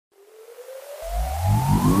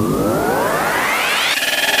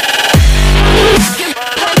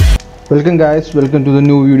Welcome guys, welcome to the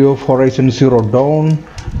new video of Horizon Zero Dawn.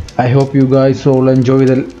 I hope you guys all enjoy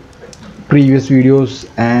the previous videos,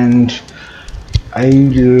 and I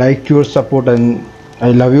like your support and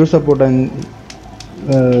I love your support and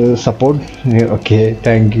support. Okay,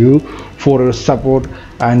 thank you for your support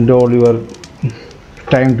and all your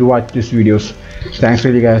time to watch these videos. Thanks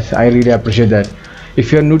really guys, I really appreciate that.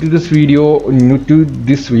 If you are new to this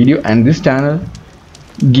video and this channel,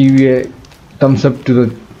 give a thumbs up to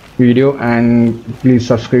the video and please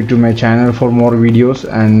subscribe to my channel for more videos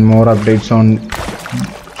and more updates on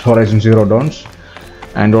Horizon Zero Dawns.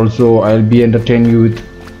 And also I'll be entertaining you with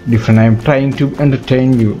different, I'm trying to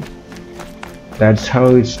entertain you. That's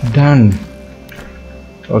how it's done.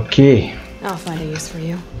 Okay, I'll find a use for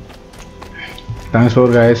you. thanks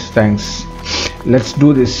for guys, thanks. Let's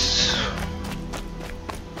do this.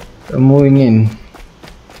 Moving in.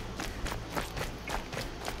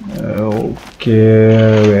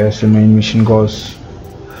 Okay, where's the main mission goes?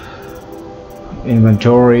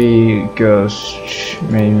 Inventory goes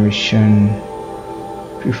main mission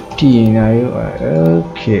 15.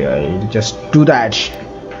 Okay, I'll just do that.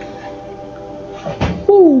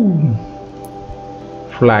 Ooh.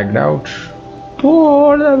 Flagged out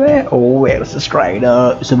all the way. Oh, where's the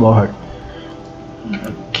strider? It's about her.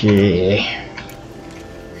 Okay.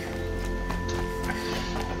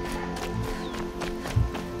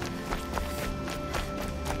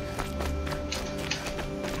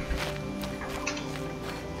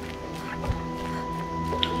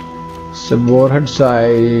 The warhead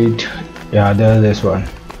side, yeah, there's this one.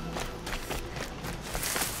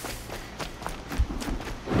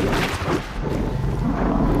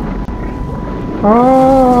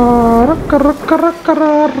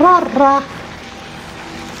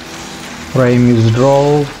 Frame is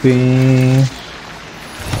dropping.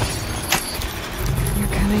 You're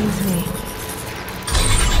coming with me.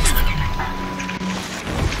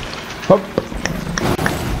 Hop.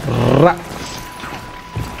 Ra.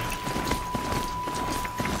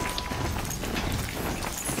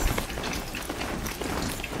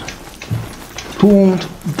 Boom,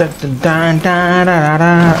 da, da, da, da, da,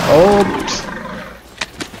 da. Oops,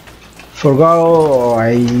 forgot. Oh,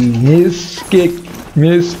 I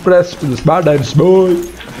mispressed the buttons, boy.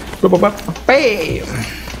 Bam.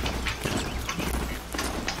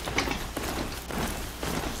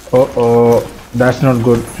 Oh, that's not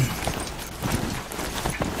good.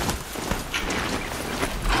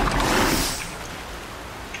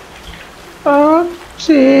 Oh,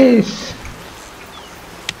 jeez.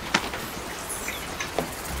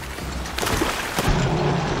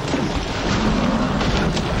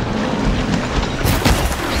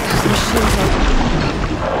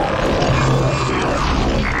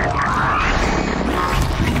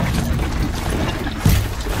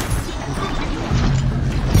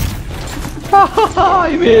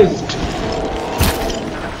 I missed.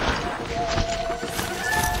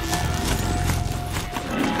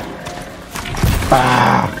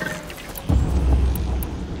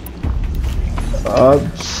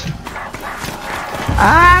 Oops.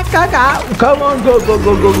 Come on, go.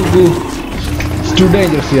 It's too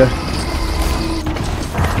dangerous here.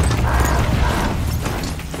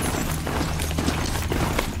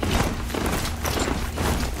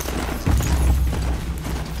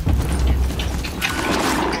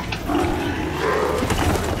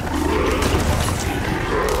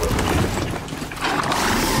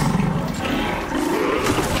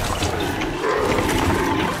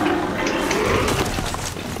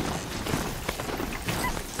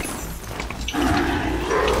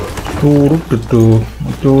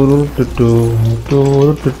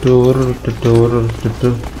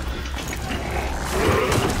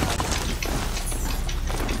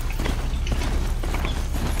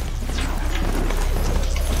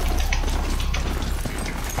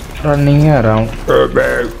 Running around.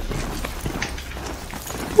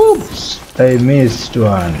 Oops, I missed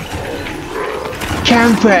one.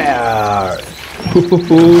 Campfire.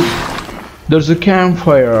 There's a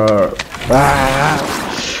campfire.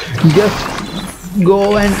 Just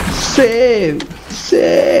go and save.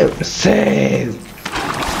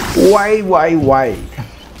 Why?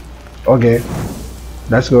 Okay,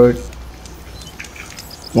 that's good.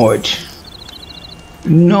 Wait,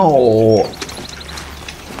 no,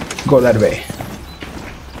 go that way.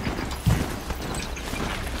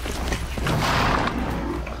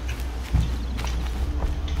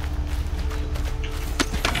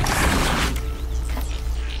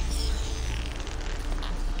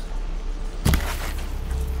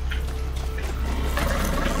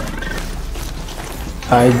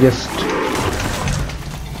 I just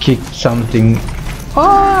kicked something.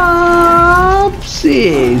 Oopsies!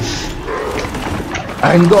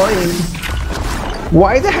 I'm going.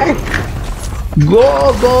 Why the heck?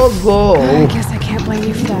 Go, go, go! I guess I can't blame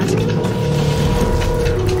you for that.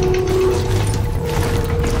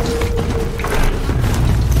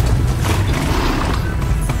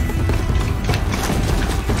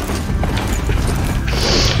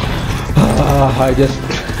 I just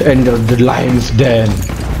entered the lion's den.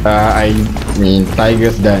 I mean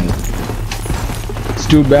tiger's den. It's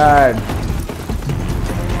too bad.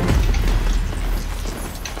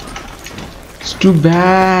 It's too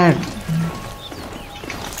bad.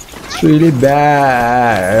 It's really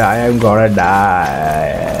bad. I am gonna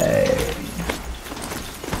die.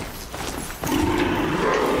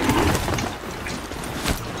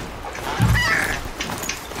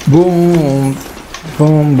 Boom.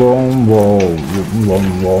 Boom, boom, boom,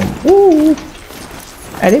 boom, boom. Woo!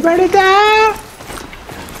 Anybody there?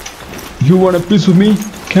 You want a piece of me?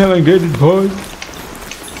 Can I get it, boy?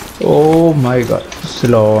 Oh my god, it's a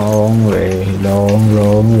long way, long,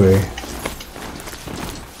 long way.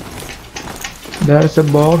 There's a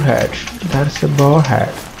boar head. There's a boar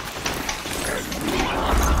head.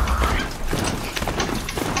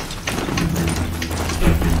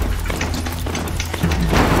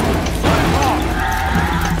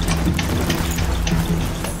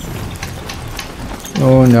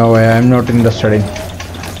 Oh no, I am not interested in.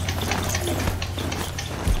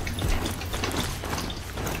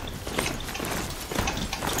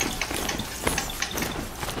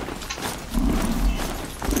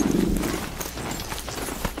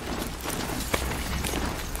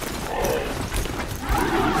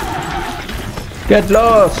 Get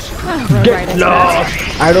lost! Oh, Get right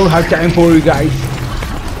lost! I don't have time for you guys.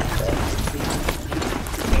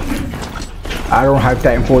 I don't have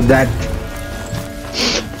time for that.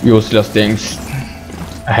 Useless things.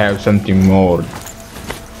 I have something more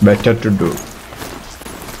better to do.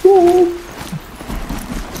 Woo.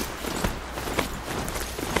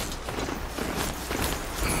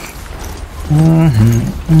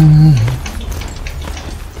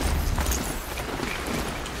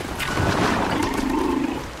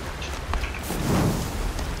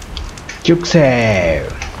 Quick save.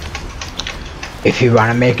 If you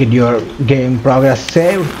wanna make it your game progress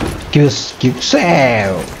save, just quick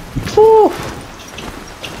save. Woo.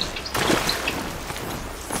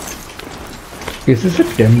 Is this a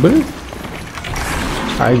temple?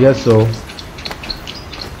 I guess so.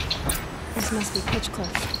 This must be Pitch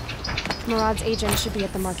Cliff. Murad's agent should be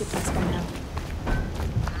at the marketplace by now.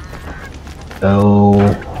 Oh,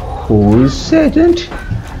 who is agent?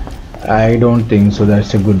 I don't think so.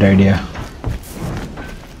 That's a good idea.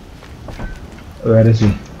 Where is he?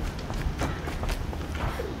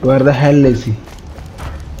 Where the hell is he?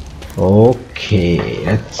 Okay,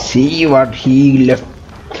 let's see what he left.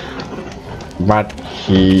 What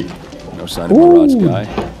he... No sign of Murad's guy.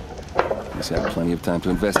 He's had plenty of time to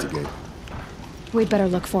investigate. We'd better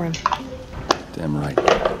look for him. Damn right.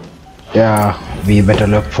 Yeah, we better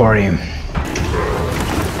look for him.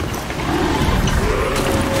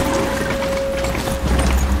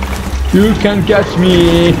 You can catch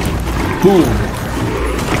me. Boom.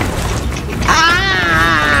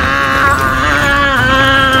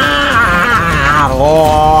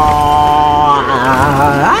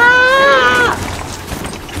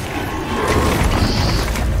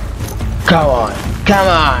 Come on, come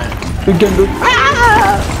on. You can do.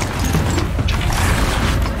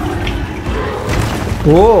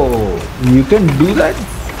 Oh, you can do that?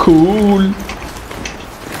 Cool.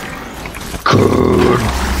 Cool.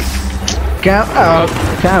 Come on,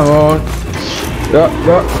 come on.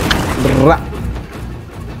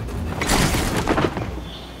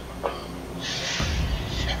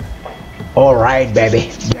 Alright, baby.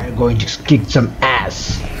 We are going to kick some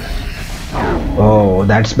ass. Oh,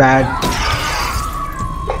 that's bad.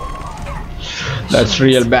 That's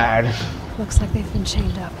real bad. Looks like they've been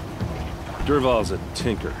chained up. Derval's a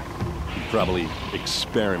tinker. He probably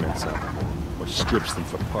experiments on them, or strips them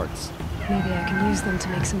for parts. Maybe I can use them to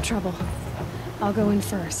make some trouble. I'll go in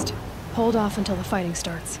first. Hold off until the fighting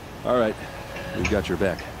starts. All right, we've got your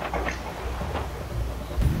back.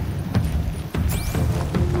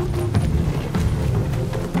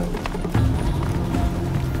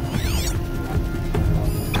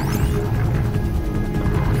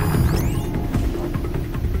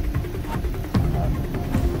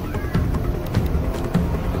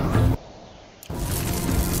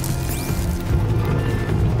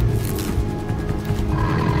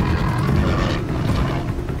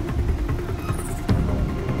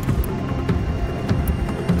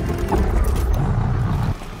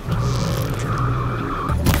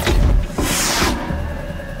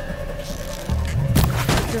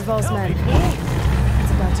 right?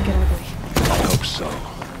 It's about to get ugly. I hope so.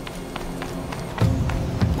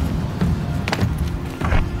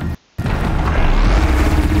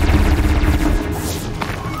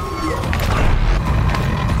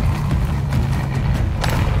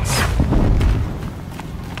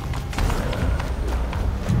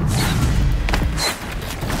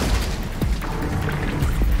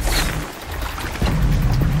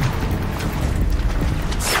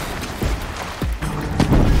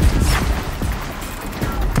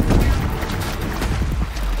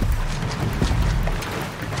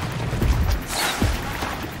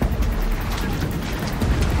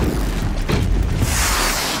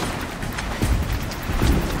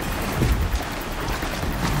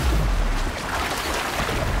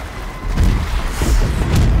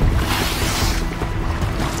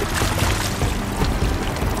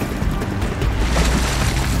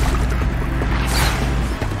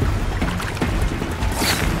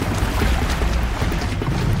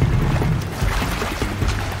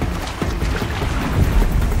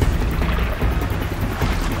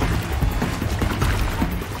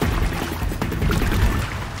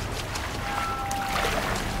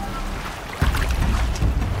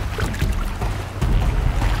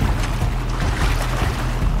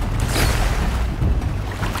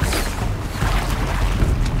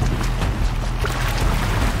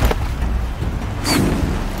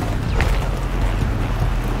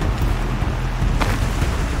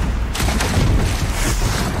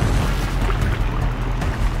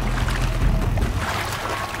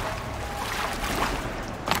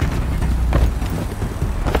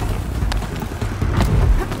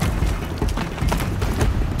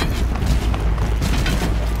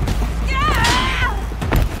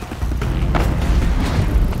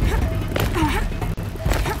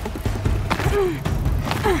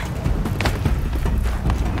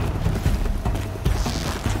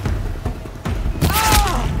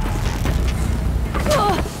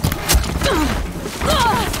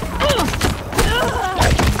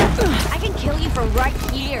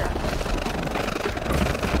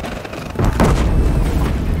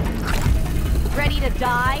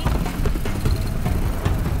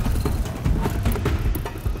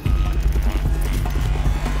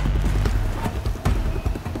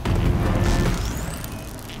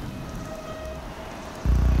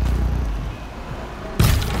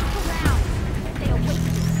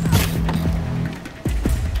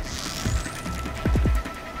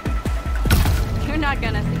 Not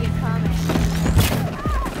gonna see it coming.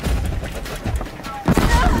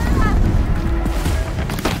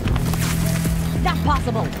 Not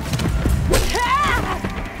possible.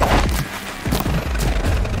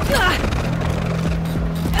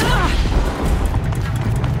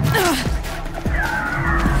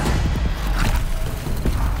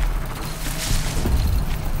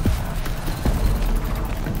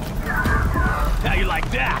 How you like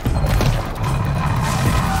that?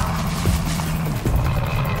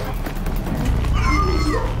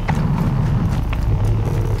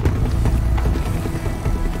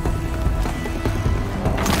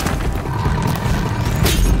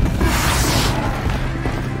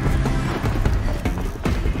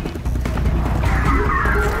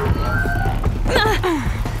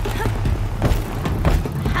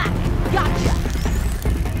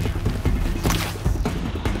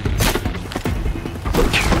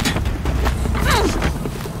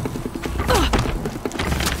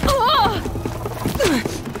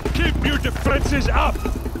 Defenses up!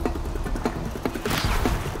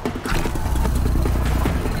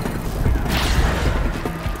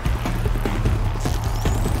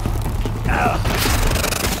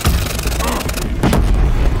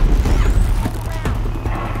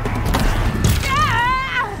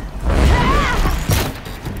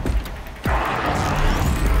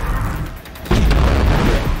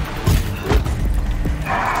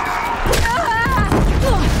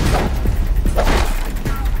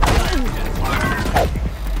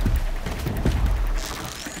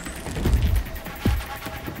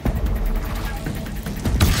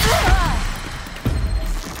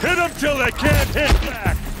 Hit them till they can't hit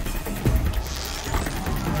back!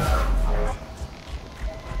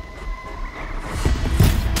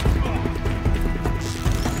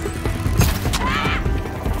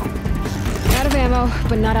 Out of ammo,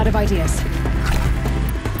 but not out of ideas.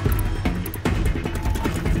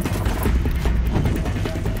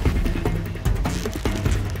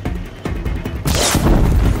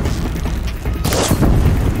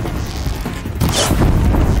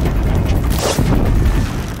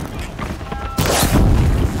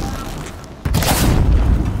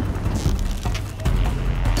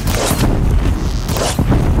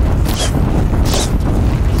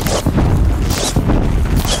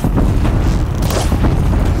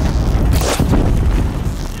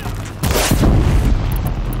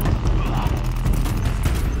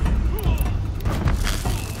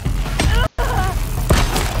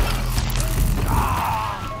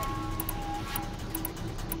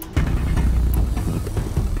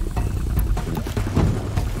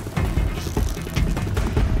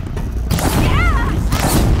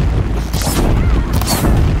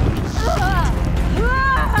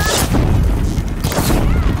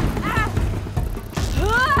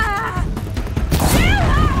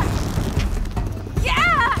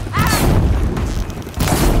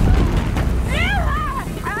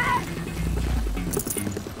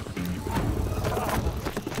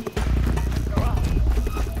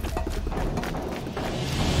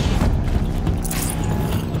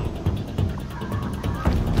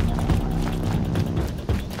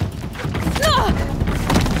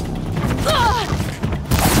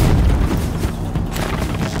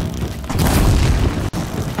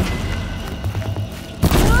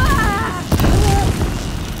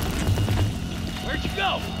 Where'd you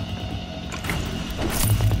go?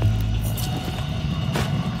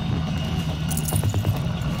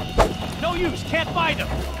 No use, can't find him.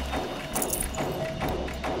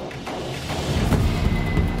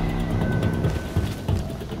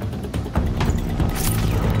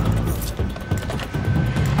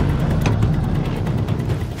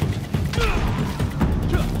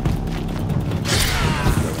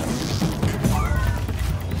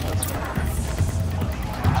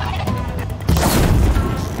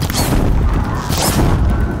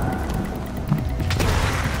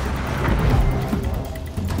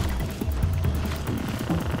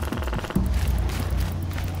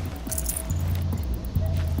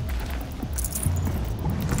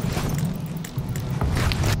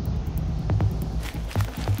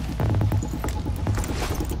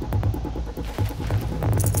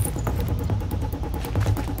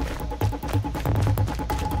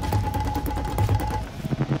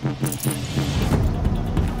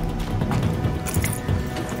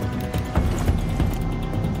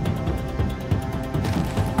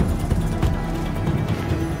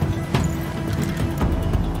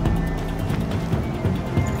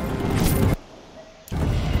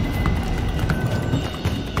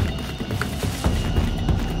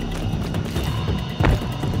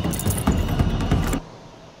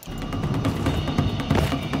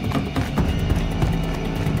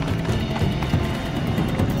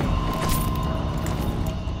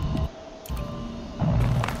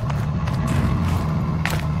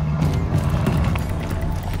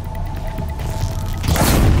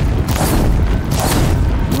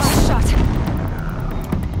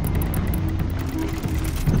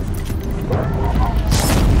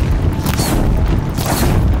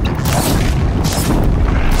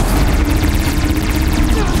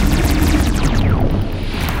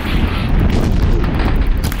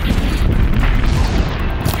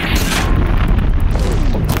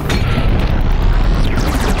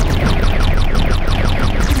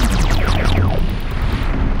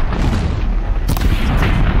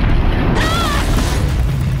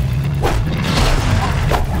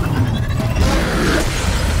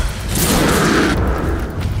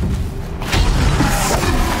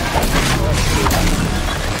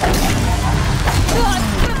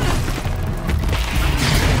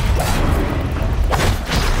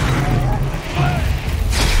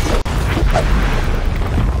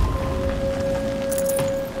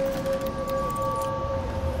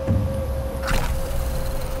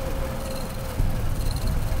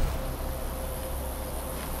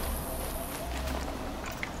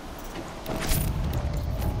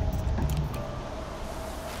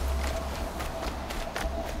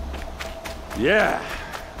 Yeah,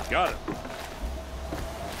 got it.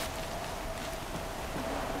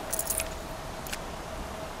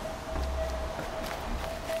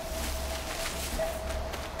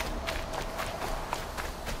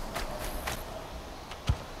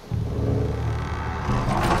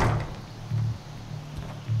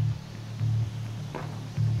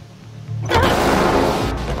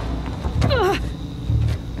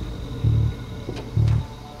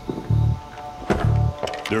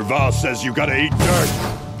 Derval says you gotta eat dirt.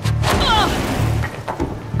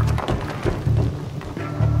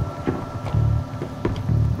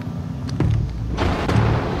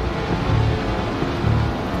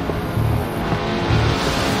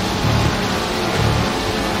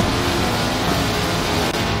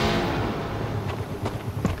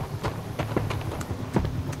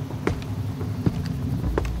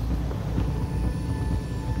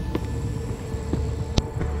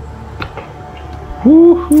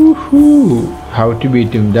 How to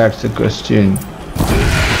beat him? That's the question.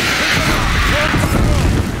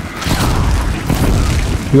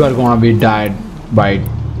 You are gonna be died by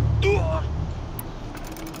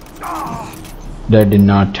dead in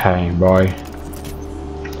no time, boy.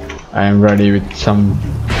 I am ready with some.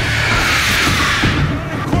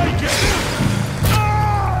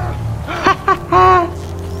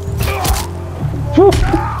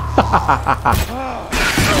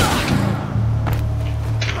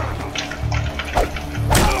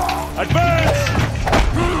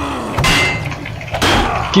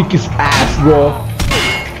 Kick his ass, bro.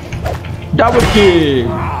 Double kick.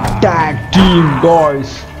 Tag team,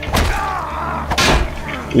 boys.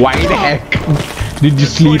 Why the heck did you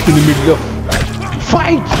sleep in the middle of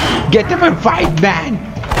fight? Get up and fight, man.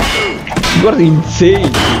 You are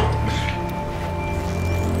insane.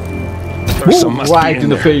 Ooh, right in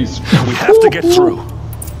the face. We have to get through.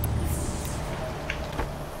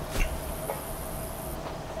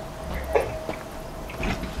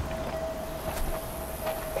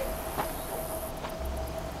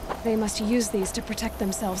 They must use these to protect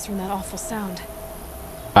themselves from that awful sound.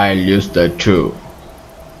 I'll use that too.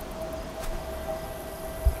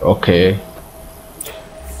 Okay,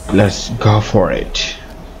 let's go for it.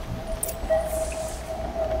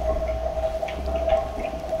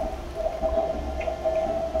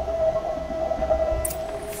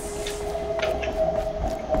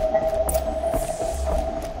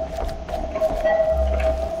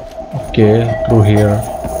 Okay, through here.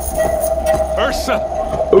 Ursa!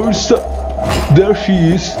 Ursa, there she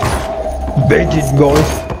is. Beat it,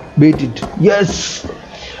 guys. Beat it. Yes,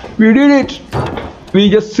 we did it. We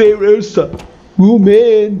just saved Ursa. Oh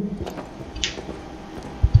man.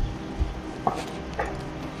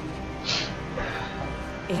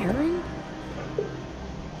 Aaron?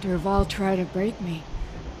 Durval tried to break me.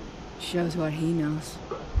 Shows what he knows.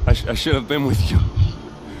 I should have been with you.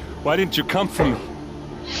 Why didn't you come for me?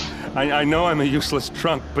 I know I'm a useless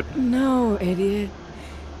trunk, but... No, idiot.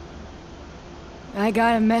 I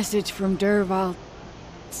got a message from Durval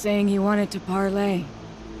saying he wanted to parlay.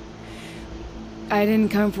 I didn't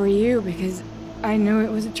come for you because I knew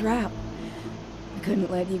it was a trap. I couldn't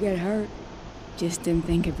let you get hurt. Just didn't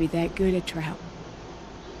think it'd be that good a trap.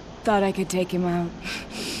 Thought I could take him out.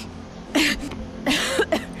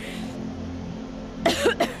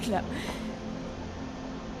 No.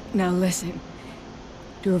 Now listen.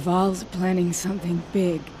 Durval's planning something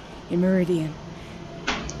big in Meridian.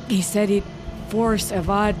 He said he'd force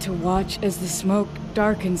Avad to watch as the smoke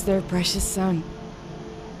darkens their precious sun.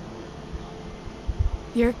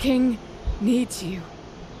 Your king needs you.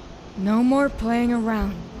 No more playing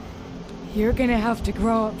around. You're gonna have to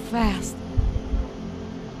grow up fast.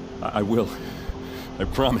 I will. I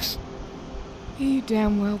promise. You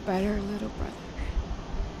damn well better, little brother.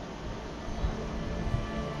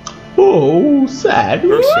 Oh, sad.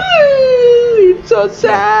 Ursa. It's so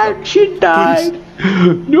sad. She died.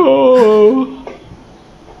 No.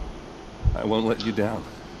 I won't let you down.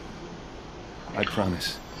 I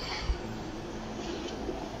promise.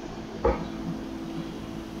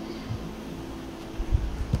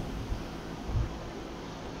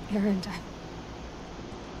 Aaron,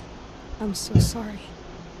 I'm so sorry.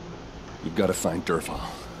 You've got to find Durval.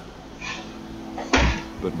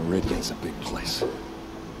 But Meridian's a big place.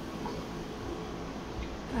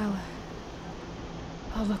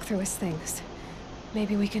 I'll look through his things.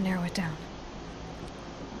 Maybe we can narrow it down.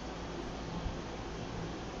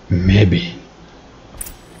 Maybe.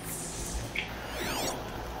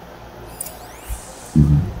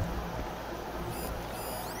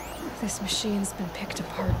 This machine's been picked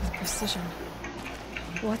apart with precision.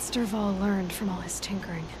 What's Durval learned from all his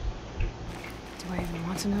tinkering? Do I even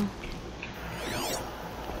want to know?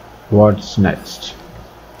 What's next?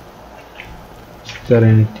 Is there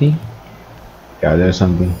anything? Yeah, there's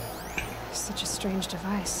something. Such a strange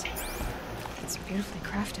device. It's beautifully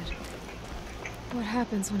crafted. What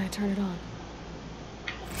happens when I turn it on?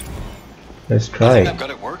 Let's I try. think I've got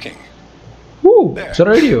it working. Woo! There. It's a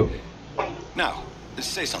radio. Now,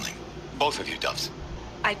 say something. Both of you, Doves.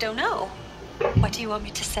 I don't know. What do you want me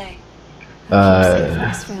to say? I keep safe for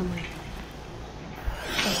his family.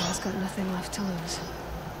 Durval's got nothing left to lose.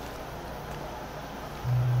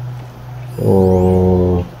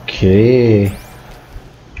 Okay.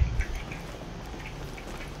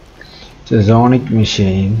 It's a sonic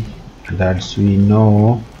machine. That's we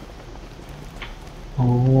know.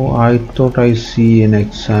 Oh, I thought I see an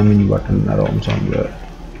examine button around somewhere.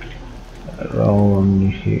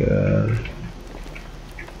 Around here.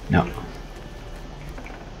 No.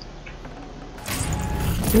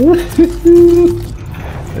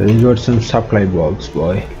 You got some supply box,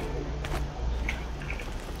 boy.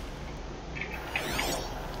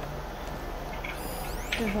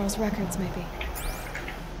 Durval's records, maybe.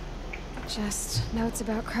 Just notes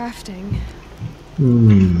about crafting.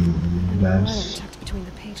 And a letter That's tucked between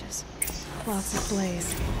the pages. Lots of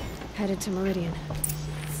blaze. Headed to Meridian.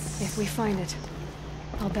 If we find it,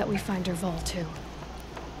 I'll bet we find Durval too.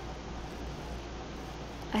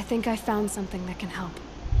 I think I found something that can help.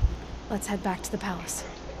 Let's head back to the palace.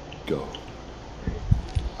 Go.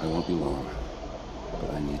 I won't be long,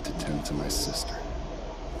 but I need to tend to my sister.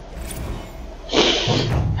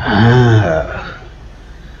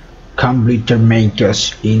 Completer make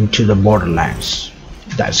us into the borderlands.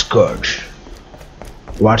 That's good.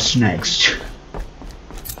 What's next?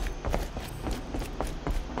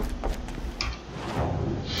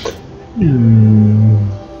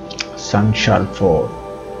 Sun shall fall.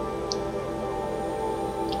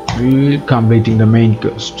 We're completing the main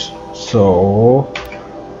quest. So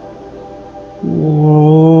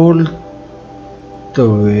all the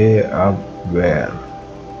way up where?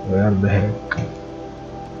 Where the heck?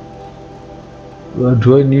 Where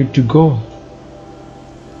do I need to go?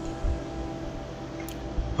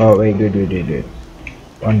 Oh wait.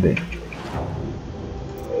 One thing.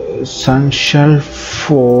 Sunshell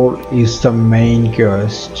 4 is the main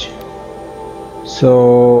quest.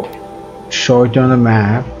 So show it on the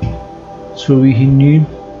map. So we need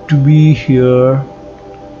to be here.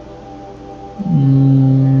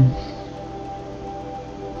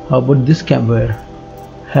 How about this campfire?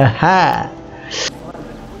 Haha.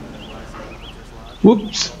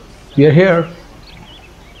 Whoops, we are here.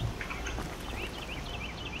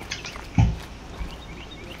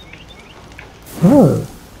 Oh.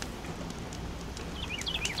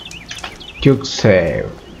 Quick save.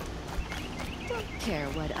 Don't care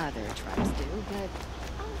what other tribes do, but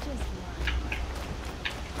I'll just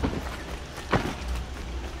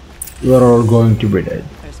You are all going to be dead.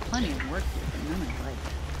 There's plenty of work here for none of life.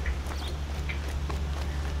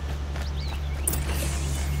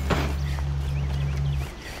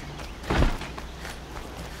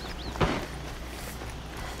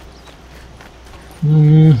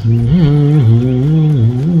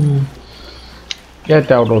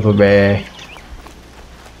 Get out of the way.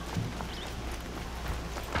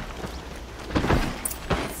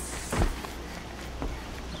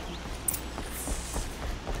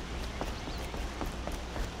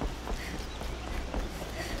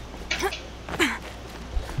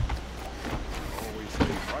 Always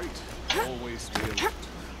stay right. Always stay alert.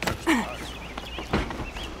 That's right.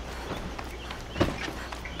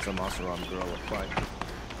 Some Oseram girl will fight.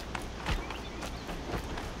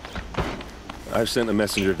 I've sent a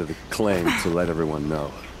messenger to the claim to let everyone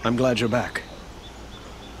know. I'm glad you're back.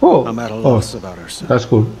 Oh, I'm at a loss about her son. that's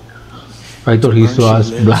cool. I thought he Learn she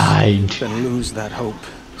was lives, blind. Then lose that hope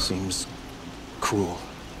seems cruel.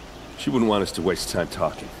 She wouldn't want us to waste time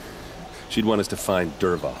talking. She'd want us to find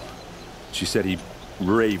Dervahl. She said he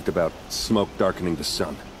raved about smoke darkening the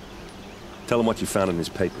sun. Tell him what you found in his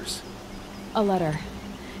papers. A letter.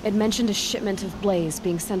 It mentioned a shipment of blaze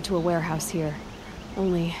being sent to a warehouse here.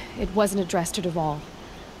 Only, it wasn't addressed to Dervahl.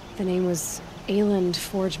 The name was Ayland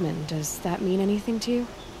Forgeman. Does that mean anything to you?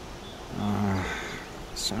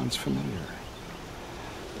 Sounds familiar.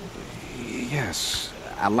 Yes,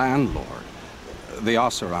 a landlord. The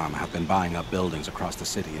Oseram have been buying up buildings across the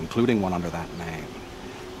city, including one under that name.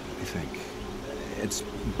 Let me think. It's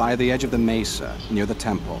by the edge of the mesa, near the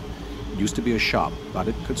temple. Used to be a shop, but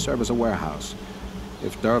it could serve as a warehouse.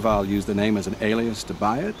 If Dervahl used the name as an alias to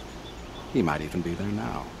buy it, he might even be there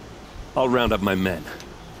now. I'll round up my men.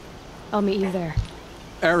 I'll meet you there.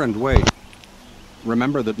 Errand, wait.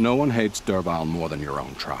 Remember that no one hates Dervahl more than your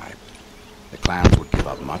own tribe. The clans would give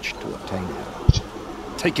up much to obtain him.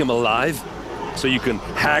 Take him alive? So you can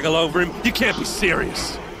haggle over him? You can't be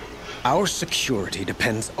serious. Our security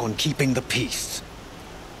depends on keeping the peace.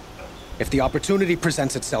 If the opportunity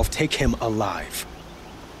presents itself, take him alive.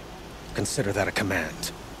 Consider that a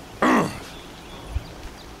command.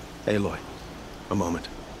 Aloy, a moment,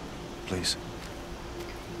 please.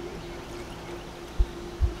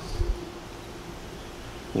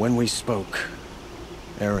 When we spoke,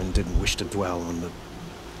 Aaron didn't wish to dwell on the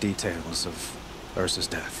details of Ursa's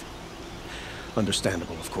death.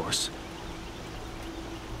 Understandable, of course.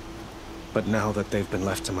 But now that they've been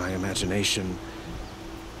left to my imagination,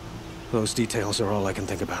 those details are all I can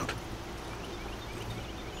think about.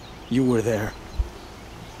 You were there.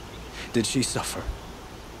 Did she suffer?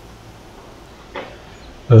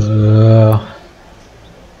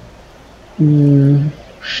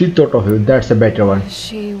 She thought of it. That's a better one.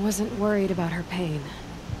 She wasn't worried about her pain.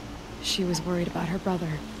 She was worried about her brother.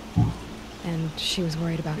 And she was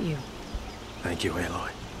worried about you. Thank you,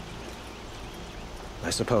 Aloy.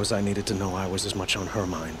 I suppose I needed to know I was as much on her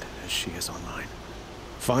mind as she is on mine.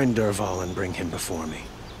 Find Dervahl and bring him before me.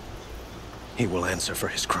 He will answer for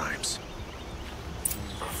his crimes.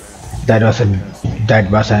 That was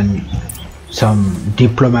some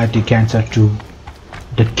diplomatic answer to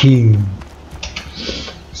the king.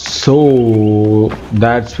 So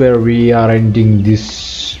that's where we are ending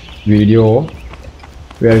this video.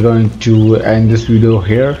 We are going to end this video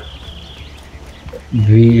here.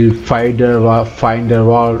 We'll find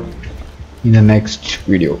Dervahl in the next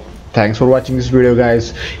video. Thanks for watching this video,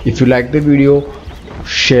 guys. If you like the video,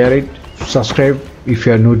 share it, subscribe if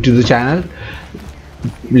you are new to the channel,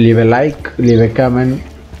 leave a like, leave a comment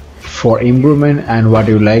for improvement, and what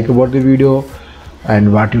you like about the video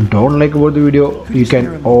and what you don't like about the video, you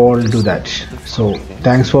can all do that. So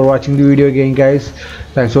thanks for watching the video again, guys.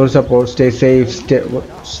 Thanks for support. Stay safe,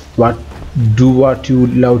 do what you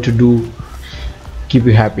love to do, keep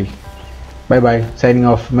you happy. Bye bye. Signing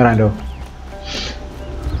off, Mirando.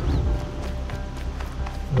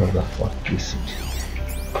 Where the fuck is it?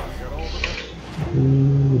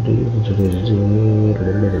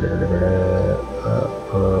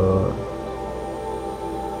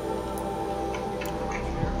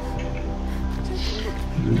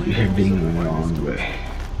 Heading wrong way.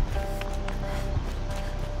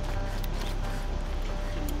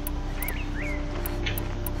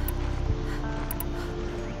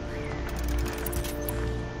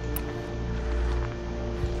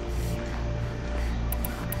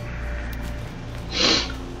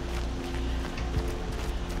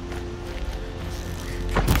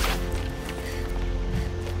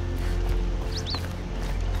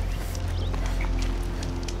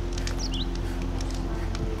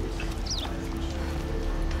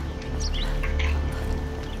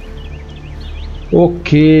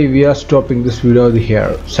 Okay, we are stopping this video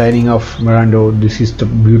here. Signing off, Mirando. This is the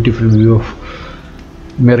beautiful view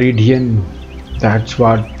of Meridian. That's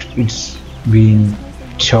what it's been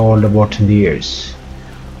told about in the years.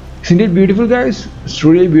 Isn't it beautiful, guys? It's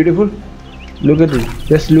really beautiful. Look at it.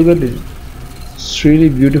 Just look at it. It's really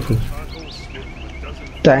beautiful.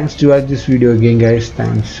 Thanks to watch this video again, guys.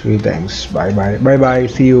 Thanks. Really thanks. Bye bye. Bye bye.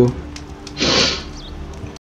 See you.